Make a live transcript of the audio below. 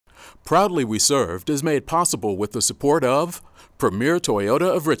Proudly We Served is made possible with the support of Premier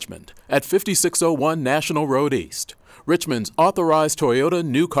Toyota of Richmond at 5601 National Road East, Richmond's authorized Toyota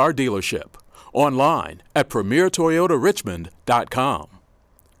new car dealership. Online at premiertoyotarichmond.com.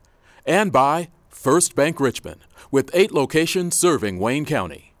 And by First Bank Richmond, with 8 locations serving Wayne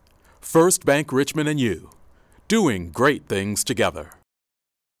County. First Bank Richmond and you, doing great things together.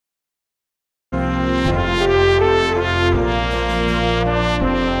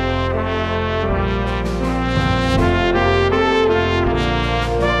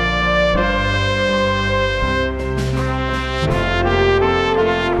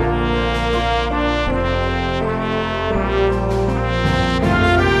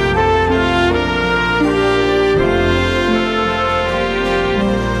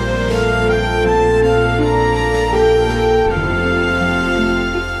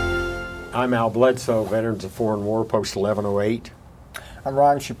 I'm Al Bledsoe, Veterans of Foreign War, Post 1108. I'm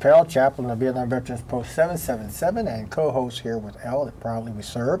Ron Chappell, Chaplain of Vietnam Veterans Post 777, and co-host here with Al at Proudly We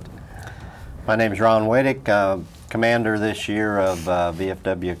Served. My name is Ron Weadick, Commander this year of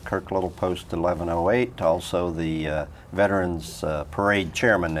VFW Kirk Little Post 1108, also the Veterans Parade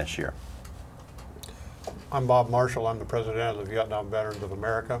Chairman this year. I'm Bob Marshall. I'm the President of the Vietnam Veterans of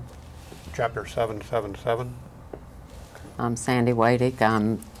America, Chapter 777. I'm Sandy Weadick.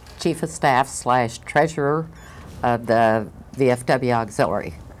 I'm Chief of Staff / Treasurer of the VFW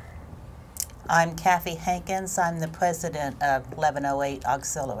Auxiliary. I'm Kathy Hankins. I'm the President of 1108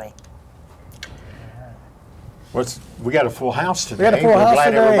 Auxiliary. We got a full house today. We got a full house glad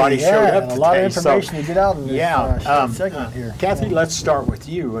today. Everybody showed up today. A lot of information to get out in this short segment here. Kathy, let's start with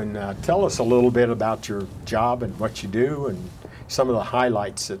you and tell us a little bit about your job and what you do and some of the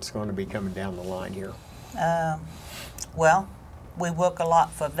highlights that's going to be coming down the line here. Well, we work a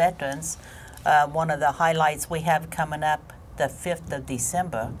lot for veterans. One of the highlights we have coming up the 5th of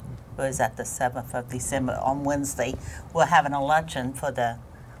December, or is that the 7th of December, on Wednesday, we're having a luncheon for the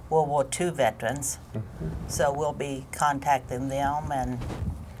World War II veterans. So we'll be contacting them, and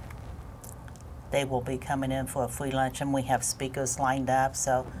they will be coming in for a free luncheon. We have speakers lined up,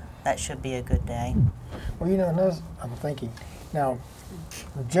 so that should be a good day. Well, you know, I'm thinking, now,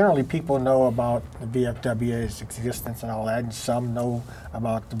 generally people know about the VFW's existence and all that, and some know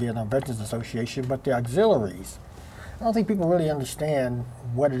about the Vietnam Veterans Association, but the auxiliaries, I don't think people really understand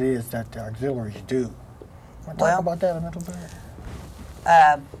what it is that the auxiliaries do. Want to talk about that a little bit?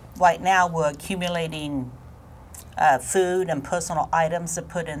 Right now we're accumulating food and personal items to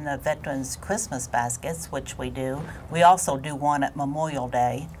put in the veterans' Christmas baskets, which we do. We also do one at Memorial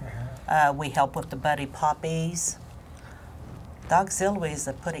Day. We help with the Buddy Poppies. The auxiliary is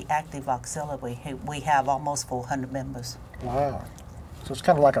a pretty active auxiliary. We have almost 400 members. Wow. So it's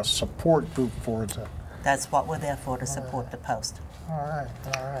kind of like a support group for the... That's what we're there for, to support the post. All right,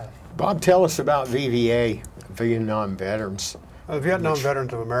 all right. Bob, tell us about VVA, Vietnam Veterans. The Vietnam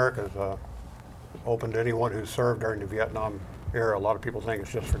Veterans of America is open to anyone who served during the Vietnam era. A lot of people think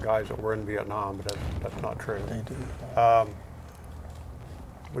it's just for guys that were in Vietnam, but that's not true. They do.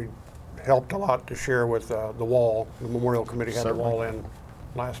 We helped a lot to share with the wall. The Memorial Committee had the wall in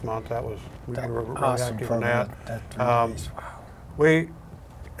last month. We were really awesome active in that. We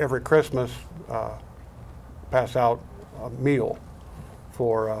Every Christmas pass out a meal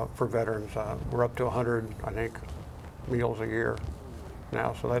for veterans. We're up to 100, I think, meals a year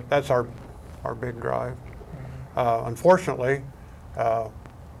now. So that's our big drive. Unfortunately,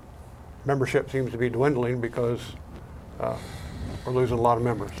 membership seems to be dwindling because we're losing a lot of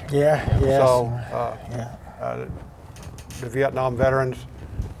members. Yeah, yes. So the Vietnam veterans,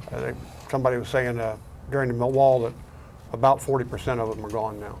 somebody was saying during the wall that about 40% of them are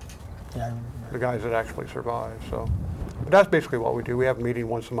gone now. Yeah, the guys that actually survived. So, but that's basically what we do. We have a meeting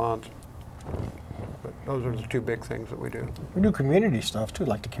once a month. But those are the two big things that we do. We do community stuff too,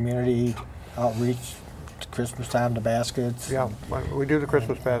 like the community outreach, Christmas time, the baskets. Yeah, we do the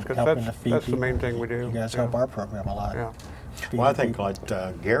Christmas baskets. That's the main thing we do. You guys help our program a lot. Yeah. Well, I think like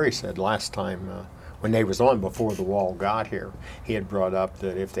Gary said last time when they was on before the wall got here, he had brought up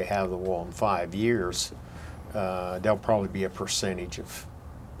that if they have the wall in 5 years, there'll probably be a percentage of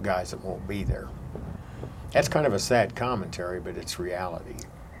guys that won't be there. That's kind of a sad commentary, but it's reality.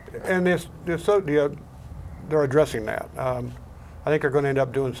 And they're addressing that. I think they're going to end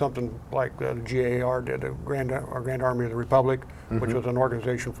up doing something like the GAR did, the Grand Army of the Republic, which was an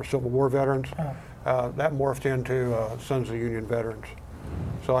organization for Civil War veterans. That morphed into Sons of the Union Veterans.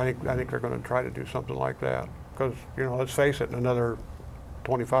 So I think they're going to try to do something like that. Because, you know, let's face it, in another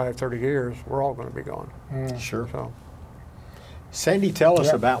 25, 30 years, we're all going to be gone. Sure. So, Sandy, tell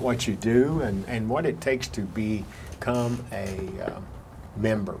us about what you do and what it takes to become a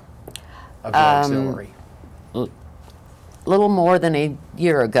member. of the auxiliary? Little more than a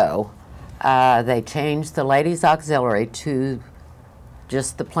year ago, they changed the ladies' auxiliary to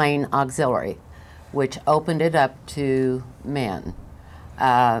just the plain auxiliary, which opened it up to men.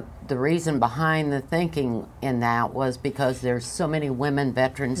 The reason behind the thinking in that was because there's so many women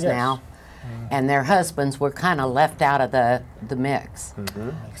veterans now, and their husbands were kind of left out of the mix.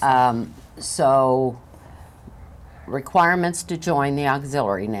 So requirements to join the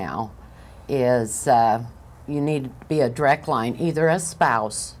auxiliary now is you need to be a direct line, either a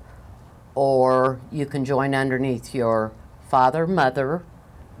spouse, or you can join underneath your father, mother,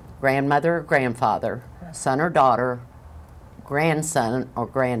 grandmother or grandfather, son or daughter, grandson or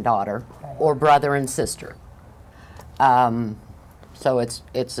granddaughter, or brother and sister. So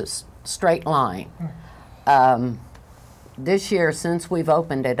it's a straight line. This year, since we've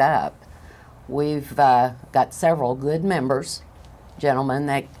opened it up, we've got several good members, gentlemen,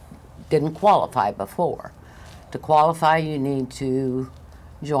 that didn't qualify before. To qualify, you need to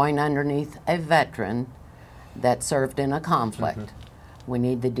join underneath a veteran that served in a conflict. We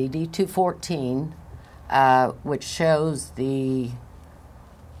need the DD-214, which shows the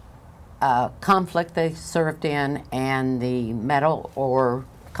conflict they served in and the medal or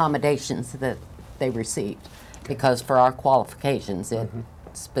accommodations that they received. Because for our qualifications, it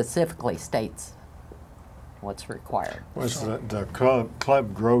specifically states what's required. Well, the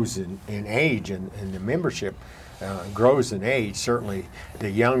club grows in age, and the membership grows in age. Certainly, the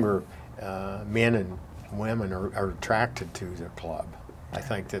younger men and women are attracted to the club. I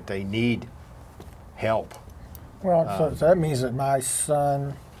think that they need help. Well, so that means that my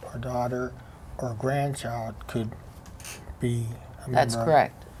son or daughter or grandchild could be a member. That's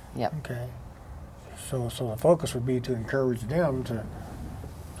correct. Yep. Okay. So the focus would be to encourage them to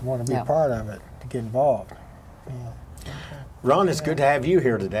want to be a part of it, to get involved. Yeah. Ron, it's good to have you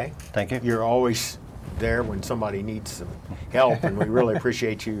here today. Thank you. You're always there when somebody needs some help, and we really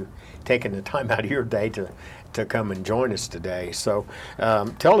appreciate you taking the time out of your day to come and join us today. So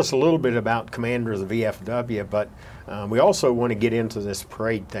tell us a little bit about Commander of the VFW, but we also want to get into this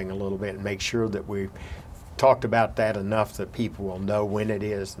parade thing a little bit and make sure that we've talked about that enough that people will know when it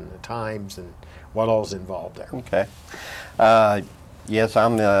is and the times and what all's involved there. Okay. Yes,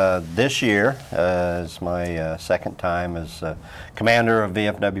 I'm this year is my second time as commander of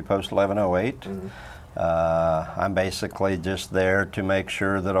VFW Post 1108. I'm basically just there to make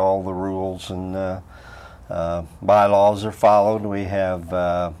sure that all the rules and bylaws are followed. We have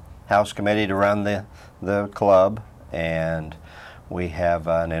House Committee to run the club, and we have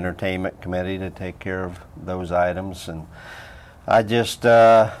an entertainment committee to take care of those items. And I just,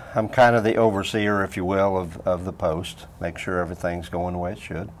 I'm kind of the overseer, if you will, of the post, make sure everything's going the way it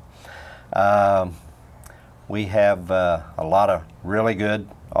should. We have a lot of really good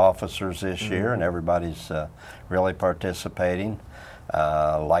officers this year, and everybody's really participating.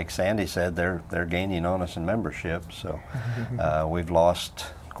 Like Sandy said, they're gaining on us in membership. So we've lost,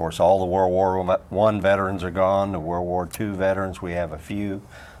 of course, all the World War I veterans are gone. The World War II veterans, we have a few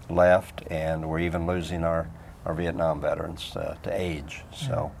left, and we're even losing our Vietnam veterans to age.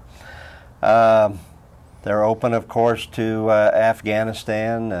 So they're open, of course, to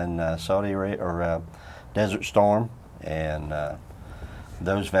Afghanistan and Saudi Arabia, or Desert Storm, and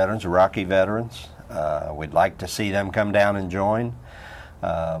those veterans, Iraqi veterans. We'd like to see them come down and join.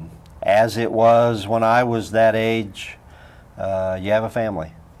 As it was when I was that age, you have a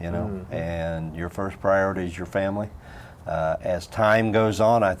family, you know, and your first priority is your family. As time goes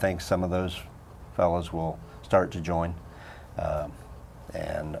on, I think some of those fellows will start to join,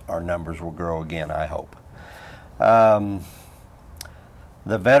 and our numbers will grow again, I hope.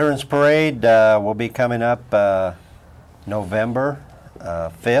 The Veterans Parade will be coming up November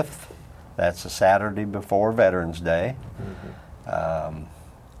 5th. That's the Saturday before Veterans Day.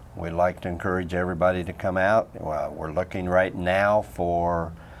 We'd like to encourage everybody to come out. We're looking right now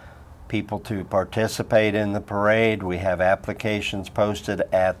for people to participate in the parade. We have applications posted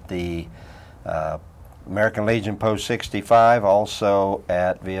at the American Legion Post 65, also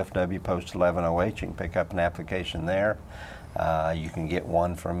at VFW Post 1108. You can pick up an application there. You can get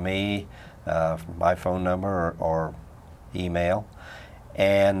one from me, my phone number or email.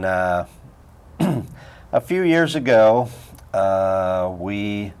 And a few years ago,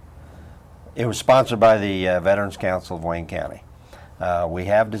 it was sponsored by the Veterans Council of Wayne County. We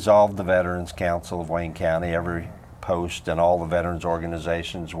have dissolved the Veterans Council of Wayne County. Every post and all the veterans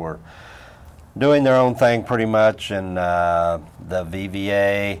organizations were doing their own thing pretty much, and the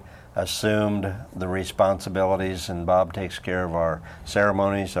VVA assumed the responsibilities, and Bob takes care of our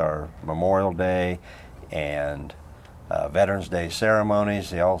ceremonies, our Memorial Day, and Veterans Day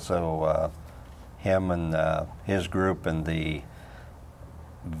ceremonies. He also, him and his group and the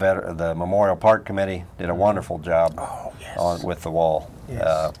Memorial Park Committee did a wonderful job with the wall.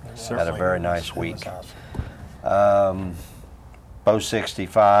 Yes. Had a very nice That week. was awesome. Post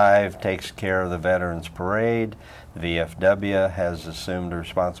 65 takes care of the Veterans Parade. The VFW has assumed the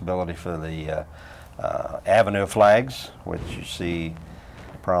responsibility for the Avenue Flags, which you see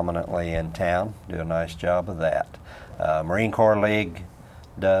prominently in town. Do a nice job of that. Marine Corps League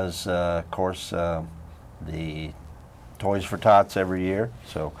does, of course, the Toys for Tots every year.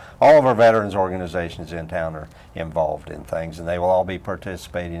 So all of our veterans organizations in town are involved in things, and they will all be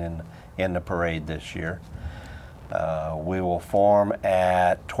participating in the parade this year. We will form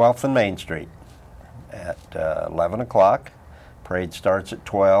at 12th and Main Street at 11 o'clock. Parade starts at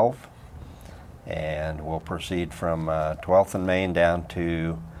 12, and we'll proceed from 12th and Main down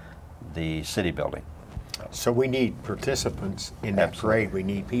to the City Building. So we need participants in that parade. We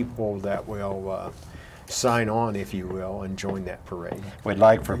need people that will sign on, if you will, and join that parade. We'd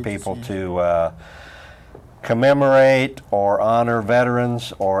like for people to commemorate or honor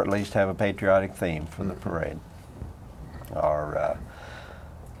veterans, or at least have a patriotic theme for the parade.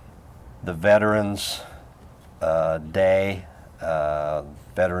 The Veterans Day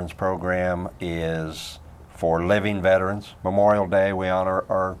Veterans Program is for living veterans. Memorial Day, we honor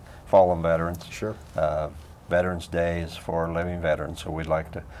our fallen veterans. Sure. Veterans Day is for living veterans, so we'd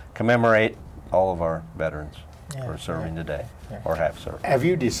like to commemorate all of our veterans who are serving today or have served. Have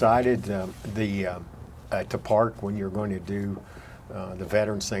you decided at the park when you're going to do the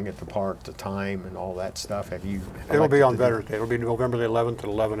veterans thing at the park, the time and all that stuff? Have you? It'll be on Veterans Day. It'll be November the 11th at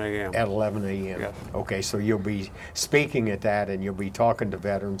 11 a.m. At 11 a.m. Yes. Okay, so you'll be speaking at that, and you'll be talking to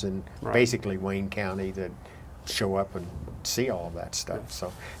veterans in basically Wayne County that show up and see all of that stuff.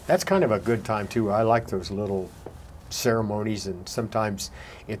 So that's kind of a good time too. I like those little ceremonies, and sometimes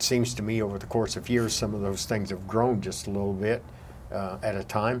it seems to me over the course of years some of those things have grown just a little bit at a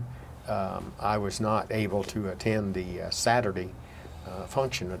time. I was not able to attend the Saturday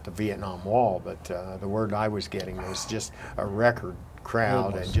function at the Vietnam Wall, but the word I was getting was just a record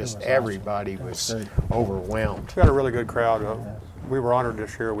crowd, and just everybody was overwhelmed. We had a really good crowd. We were honored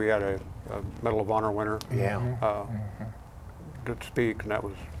this year. We had a Medal of Honor winner to speak, and that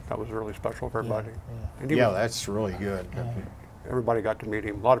was really special for everybody. Yeah, that's really good. Everybody got to meet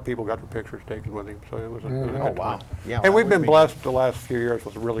him. A lot of people got their pictures taken with him, so it was a good wow. time. Yeah, And we've been blessed the last few years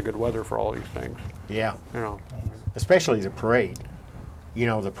with really good weather for all these things. Yeah. You know. Especially the parade. You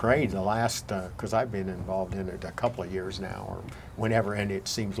know, the parade, the last, because I've been involved in it a couple of years now, or whenever, and it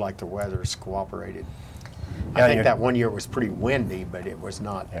seems like the weather's cooperated. I think that one year was pretty windy, but it was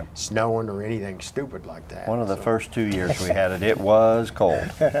not snowing or anything stupid like that. One of the first 2 years we had it, it was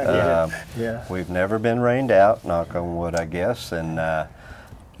cold. We've never been rained out, knock on wood, I guess. And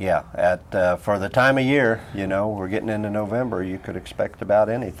for the time of year, you know, we're getting into November, you could expect about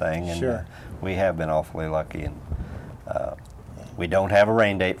anything. And we have been awfully lucky. And we don't have a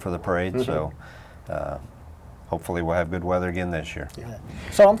rain date for the parade, so hopefully we'll have good weather again this year.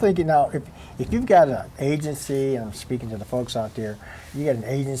 So I'm thinking now, if you've got an agency, and I'm speaking to the folks out there, you got an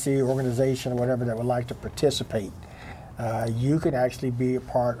agency, organization, or whatever that would like to participate, you can actually be a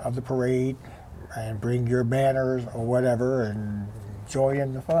part of the parade and bring your banners or whatever and join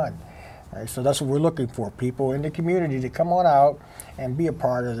in the fun. Right, so that's what we're looking for, people in the community to come on out and be a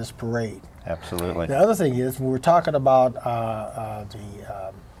part of this parade. Absolutely. The other thing is, when we're talking about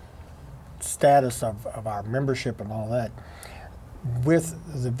the status of our membership and all that, with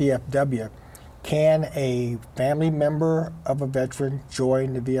the VFW, can a family member of a veteran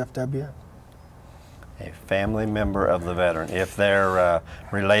join the VFW? A family member of the veteran. If they're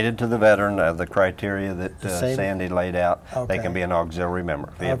related to the veteran, the criteria that Sandy laid out, they can be an auxiliary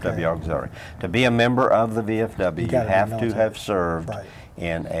member, VFW auxiliary. To be a member of the VFW, you have to have served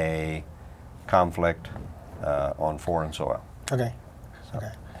in a conflict on foreign soil. Okay.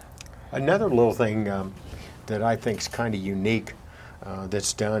 Another little thing that I think is kind of unique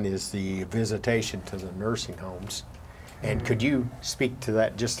that's done is the visitation to the nursing homes. And could you speak to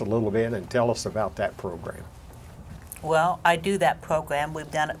that just a little bit and tell us about that program? Well, I do that program. We've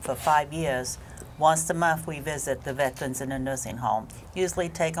done it for 5 years. Once a month we visit the veterans in a nursing home. Usually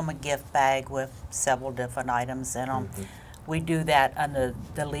take them a gift bag with several different items in them. We do that under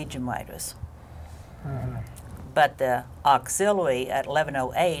the Legion Riders. But the auxiliary at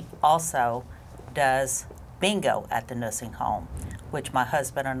 1108 also does bingo at the nursing home, which my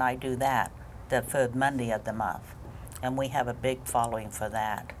husband and I do that the third Monday of the month. And we have a big following for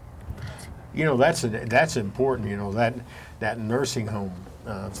that. You know, that's important, you know, that nursing home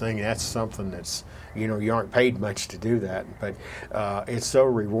thing. That's something that's, you know, you aren't paid much to do that, but it's so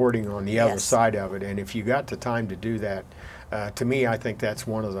rewarding on the other side of it. And if you got the time to do that, to me, I think that's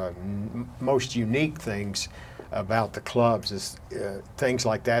one of the most unique things about the clubs is things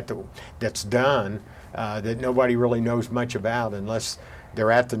like that's done that nobody really knows much about unless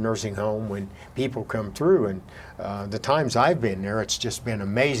they're at the nursing home when people come through. And the times I've been there, it's just been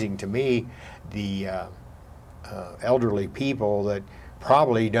amazing to me, the elderly people that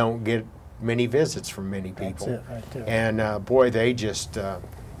probably don't get many visits from many people. That's it right there. And boy, they just,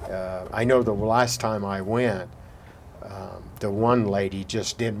 I know the last time I went, the one lady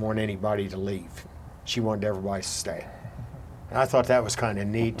just didn't want anybody to leave. She wanted everybody to stay. And I thought that was kind of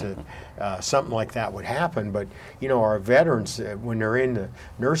neat that something like that would happen. But, you know, our veterans, when they're in the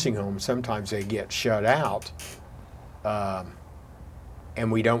nursing home, sometimes they get shut out,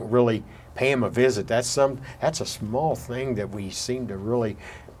 and we don't really pay them a visit. That's a small thing that we seem to really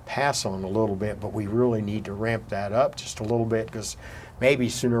pass on a little bit, but we really need to ramp that up just a little bit, because maybe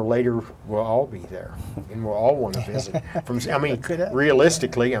sooner or later we'll all be there and we'll all want to visit. I mean,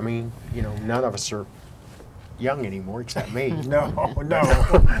 realistically, I mean, you know, none of us are young anymore except me. No,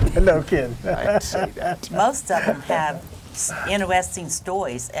 no kidding. I'd say that. Most of them have interesting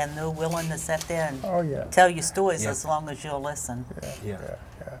stories, and they're willing to sit there and tell you stories as long as you'll listen. Yeah.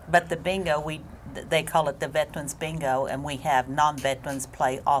 But the bingo, they call it the Veterans Bingo, and we have non-veterans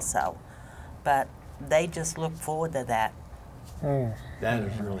play also. But they just look forward to that. That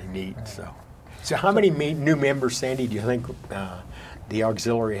is really neat. So how many new members, Sandy, do you think the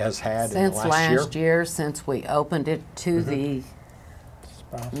auxiliary has had in the last year? Since last year, since we opened it to the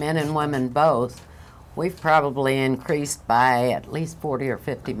men and women both, we've probably increased by at least 40 or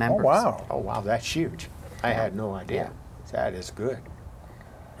 50 members. Oh, wow. Oh, wow, that's huge. I had no idea. That is good.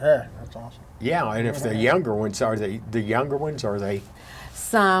 Yeah, that's awesome. Yeah, and if the younger ones, are they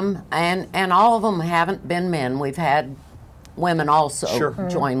Some, and all of them haven't been men. We've had women also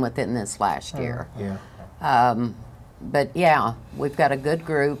join within this last year. Yeah. But yeah, we've got a good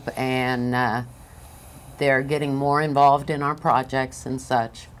group, and they're getting more involved in our projects and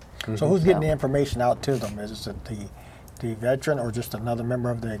such. So who's getting the information out to them? Is it the veteran or just another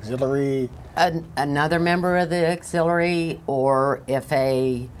member of the auxiliary? Another member of the auxiliary, or if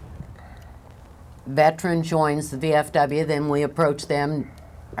a veteran joins the VFW, then we approach them.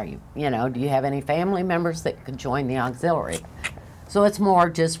 Do you have any family members that could join the auxiliary? So it's more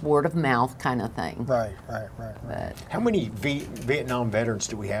just word of mouth kind of thing. Right. But How many Vietnam veterans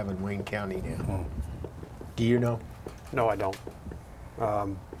do we have in Wayne County now? Do you know? No, I don't.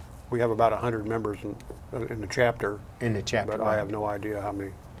 We have about 100 members in the chapter. In the chapter, but I have no idea how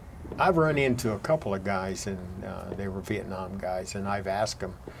many. I've run into a couple of guys, and they were Vietnam guys, and I've asked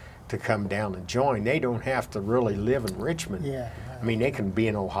them to come down and join. They don't have to really live in Richmond. Yeah. I mean, they can be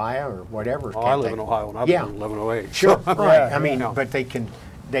in Ohio or whatever. Oh, I live in Ohio, and I've been in 1108. Sure, right. Yeah, I mean, yeah. but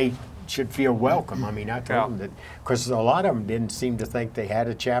they should feel welcome. I mean, I told them that, because a lot of them didn't seem to think they had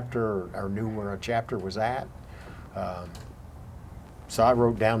a chapter or knew where a chapter was at. So I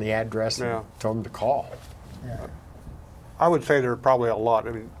wrote down the address and told them to call. Yeah. I would say there are probably a lot.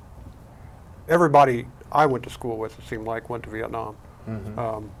 I mean, everybody I went to school with, it seemed like, went to Vietnam.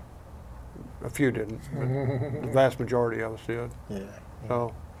 A few didn't, but the vast majority of us did. Yeah.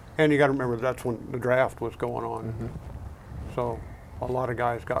 So, and you got to remember that's when the draft was going on. So a lot of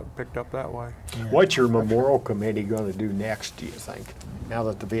guys got picked up that way. Yeah. What's your memorial committee going to do next, do you think? Now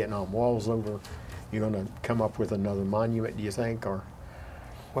that the Vietnam Wall's over, you're going to come up with another monument, do you think? Or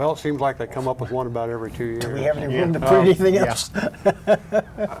Well, it seems like they come up with one about every 2 years. Do we have any room to put anything else?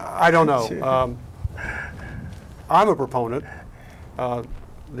 I don't know. I'm a proponent.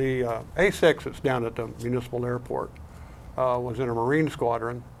 The A6 that's down at the municipal airport was in a Marine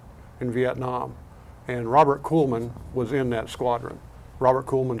squadron in Vietnam, and Robert Kuhlman was in that squadron. Robert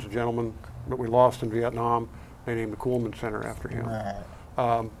Kuhlman's a gentleman that we lost in Vietnam. They named the Kuhlman Center after him.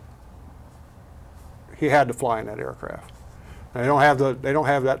 Right. He had to fly in that aircraft. They don't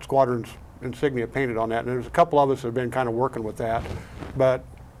have that squadron's insignia painted on that. And there's a couple of us that have been kind of working with that, but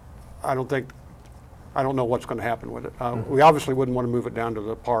I don't know what's going to happen with it. We obviously wouldn't want to move it down to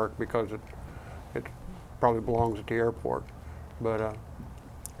the park because it probably belongs at the airport. But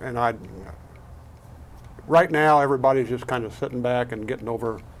right now everybody's just kind of sitting back and getting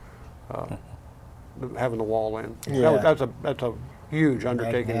over having the wall in. Yeah. That's a huge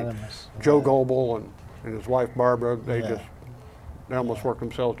undertaking. Magnanimous. Joe Goebel and his wife Barbara, they almost worked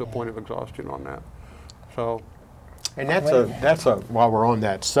themselves to a point of exhaustion on that. So. And while we're on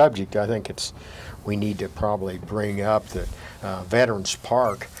that subject, I think we need to probably bring up that Veterans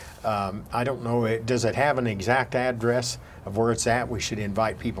Park, I don't know, does it have an exact address of where it's at? We should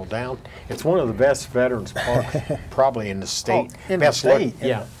invite people down. It's one of the best veterans parks probably in the state. In the best state.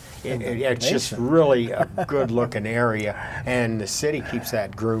 Yeah. It's just really a good looking area, and the city keeps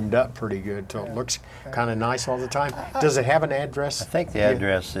that groomed up pretty good, so it looks kind of nice all the time. Does it have an address? I think the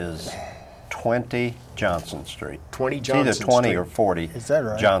address is 20 Johnson Street. 20 Johnson It's either 20 Street. or 40 Is that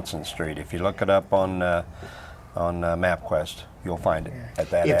right? Johnson Street. If you look it up on MapQuest, you'll find it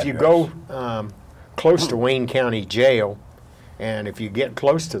at that address. If you go close to Wayne County Jail, and if you get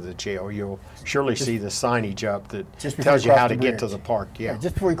close to the jail, you'll surely see the signage up that Just before tells you you cross how the to get to bridge. the park. Yeah.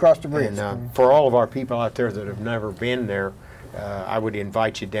 Just before you cross the bridge. And for all of our people out there that have never been there, I would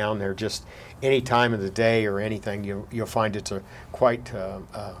invite you down there. Just any time of the day or anything, you'll find it's a quite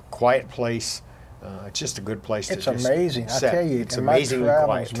quiet place. It's just a good place It's to just amazing. I sit. tell you, It's in my amazing and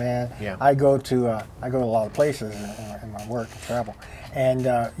travels, quiet. man. Yeah. I go to a lot of places in my work and travel,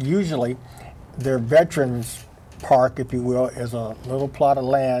 and usually their veterans park, if you will, is a little plot of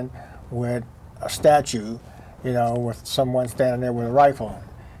land with a statue, you know, with someone standing there with a rifle.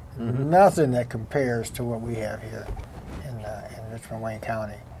 Nothing that compares to what we have here in Richmond, Wayne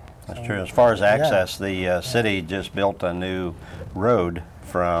County. That's true. As far as access, the city just built a new road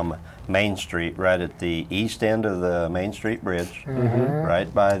from Main Street, right at the east end of the Main Street Bridge,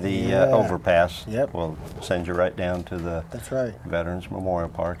 right by the overpass. Yep. Will send you right down to the That's right. Veterans Memorial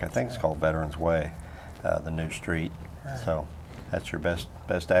Park. I think it's called Veterans Way, the new street. So that's your best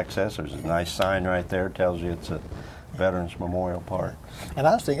access. There's a nice sign right there. Tells you it's a Veterans Memorial Park. And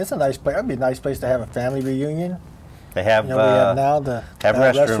I was thinking, it's a nice place. It'd be a nice place to have a family reunion. They have, You know, we have now the have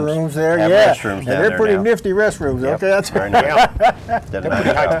restrooms there. Have yeah, restrooms and down they're there pretty now. nifty restrooms. Yep. Okay, that's Very right. nice. Did a nice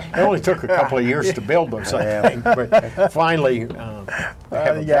job. It only took a couple of years to build those, I think, but finally have a you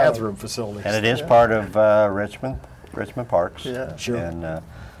got it. bathroom facility. And it is part of Richmond Parks. Yeah. Sure. And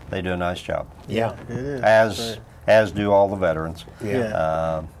they do a nice job. Yeah. It is. As do all the veterans.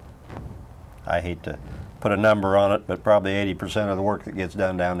 Yeah. I hate to put a number on it, but probably 80% of the work that gets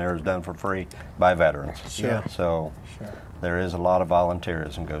done down there is done for free by veterans. Sure. So there is a lot of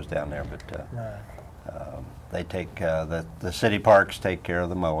volunteerism goes down there, but they take the city parks take care of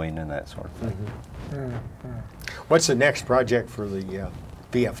the mowing and that sort of thing. What's the next project for the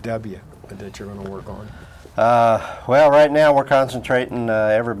VFW that you're going to work on? Well, right now we're concentrating,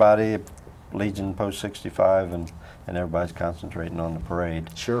 everybody, Legion Post 65, and everybody's concentrating on the parade.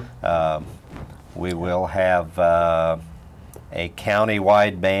 Sure. We will have a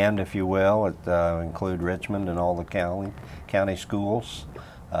county-wide band, if you will. It include Richmond and all the county schools.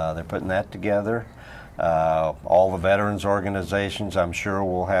 They're putting that together. All the veterans organizations, I'm sure,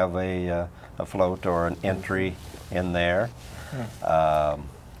 will have a float or an entry in there.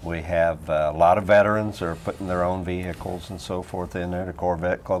 We have a lot of veterans that are putting their own vehicles and so forth in there. The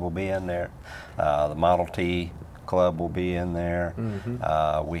Corvette Club will be in there. The Model T Club will be in there.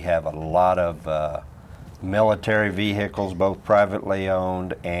 We have a lot of military vehicles, both privately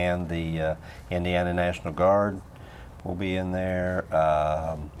owned and the Indiana National Guard will be in there.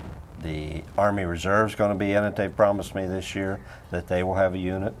 The Army Reserve is going to be in it. They've promised me this year that they will have a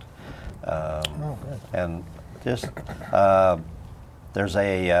unit. And just there's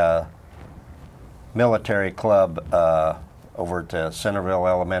a military club over at Centerville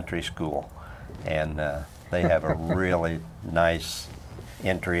Elementary School, and they have a really nice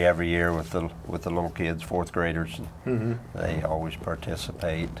entry every year with the little kids, fourth graders. They always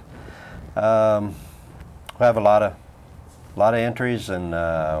participate. We have a lot of entries, and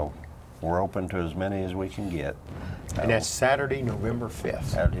we're open to as many as we can get. And that's Saturday, November 5th.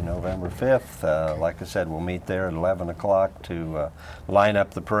 Saturday, November 5th. Like I said, we'll meet there at 11 o'clock to line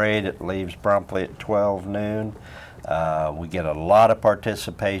up the parade. It leaves promptly at 12 noon. We get a lot of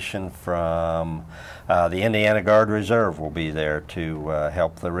participation from the Indiana Guard Reserve will be there to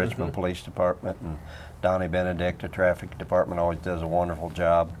help the Richmond Police Department, and Donnie Benedict, the Traffic Department, always does a wonderful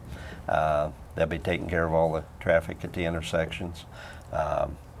job. They'll be taking care of all the traffic at the intersections.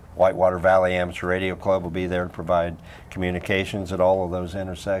 Whitewater Valley Amateur Radio Club will be there to provide communications at all of those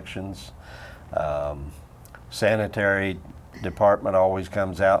intersections. Sanitary Department always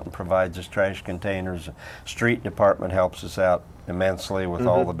comes out and provides us trash containers. Street Department helps us out immensely with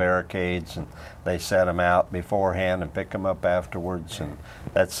all the barricades, and they set them out beforehand and pick them up afterwards, and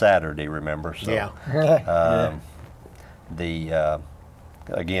that's Saturday, remember? So, Yeah.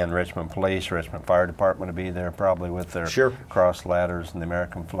 Again, Richmond Police, Richmond Fire Department will be there probably with their Sure. cross ladders and the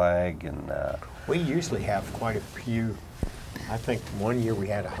American flag. And We usually have quite a few. I think one year we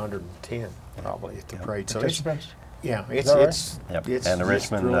had 110 probably at the parade. So it's, Participants? Yeah, Is that right? it's And the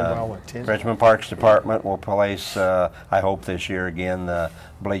just Richmond, really well attended. Richmond Parks Department will place, I hope this year again, the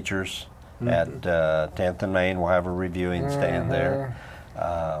bleachers at 10th and Main. We'll have a reviewing stand there.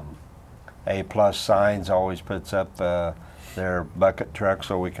 A+ Signs always puts up their bucket truck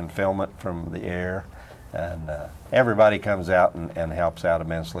so we can film it from the air. And everybody comes out and helps out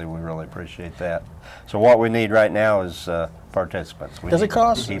immensely. We really appreciate that. So what we need right now is participants. We Does it need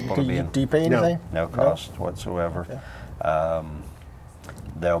cost? people Do to be you, in. do you pay anything? No cost whatsoever. Okay.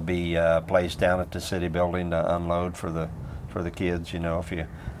 There'll be a place down at the city building to unload for the kids. You know, if you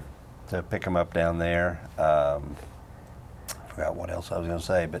to pick them up down there. I forgot what else I was going to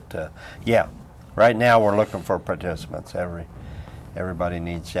say, but yeah, right now we're looking for participants. Everybody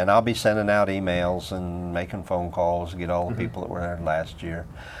needs, and I'll be sending out emails and making phone calls to get all the people that were there last year.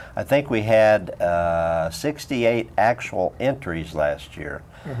 I think we had 68 actual entries last year.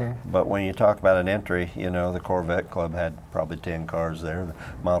 But when you talk about an entry, you know, the Corvette Club had probably 10 cars there. The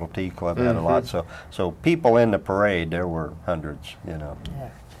Model T Club had a lot. So people in the parade, there were hundreds, you know. Yeah.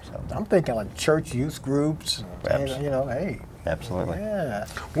 So, I'm thinking like church youth groups, and, you know, hey. absolutely. Yeah.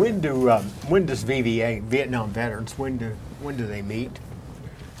 When does VVA, Vietnam Veterans, when do they meet?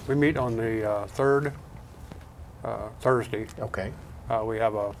 We meet on the third Thursday. Okay. We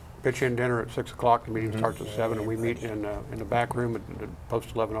have a pitch-in dinner at 6 o'clock. The meeting starts at 7, and we meet in the back room at the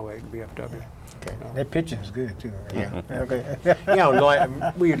post 1108 BFW. Okay. That pitching is good too. Right? Yeah. Okay.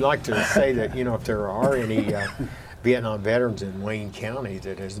 Yeah, we'd like to say that, you know, if there are any Vietnam veterans in Wayne County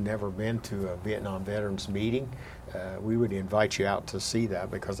that has never been to a Vietnam veterans meeting, we would invite you out to see that,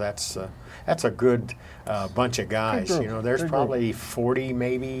 because that's a good bunch of guys. Good You know, there's group. probably 40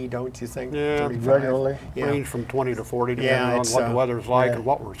 maybe, don't you think? Yeah, 35? regularly. Yeah. Range from 20 to 40, depending Yeah, on it's, what the weather's like yeah. and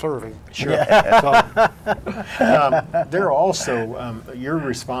what we're serving. Sure. So, They're also, you're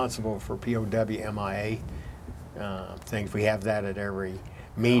responsible for POW-MIA things. We have that at every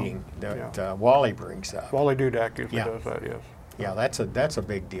meeting that Wally brings up. Wally Dudak usually Yeah. does that, yes. Yeah, that's a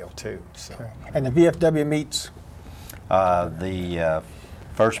big deal too. So. And the VFW meets. The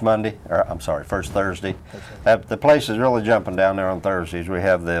first Monday, or I'm sorry, first Thursday. The place is really jumping down there on Thursdays. We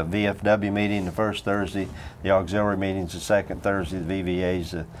have the VFW meeting the first Thursday, the auxiliary meetings the second Thursday, the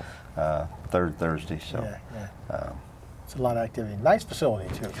VVA's the third Thursday. So, It's a lot of activity. Nice facility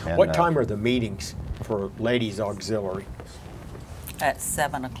too. and, What time are the meetings for ladies auxiliary? At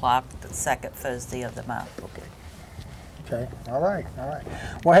 7 o'clock, the second Thursday of the month. Okay. Okay. All right. All right.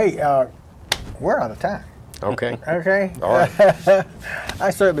 Well, hey, we're out of time. Okay. Okay. All right. I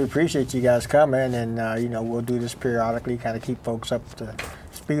certainly appreciate you guys coming, and you know, we'll do this periodically, kind of keep folks up to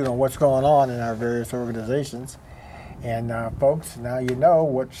speed on what's going on in our various organizations. And folks, now you know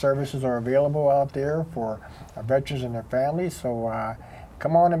what services are available out there for our veterans and their families. So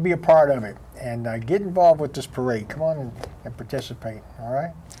come on and be a part of it, and get involved with this parade. Come on and participate. All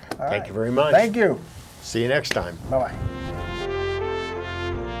right. All Thank right. you very much. Thank you. See you next time. Bye bye.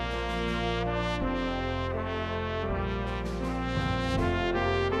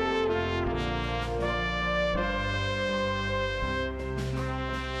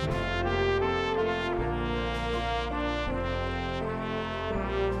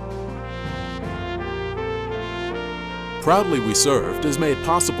 Proudly We Served is made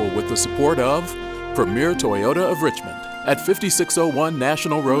possible with the support of Premier Toyota of Richmond at 5601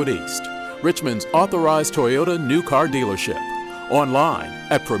 National Road East, Richmond's authorized Toyota new car dealership, online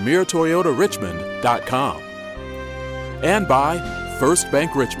at premiertoyotarichmond.com. And by First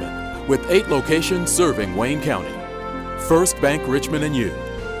Bank Richmond, with 8 locations serving Wayne County. First Bank Richmond and you,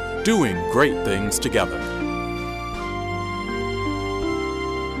 doing great things together.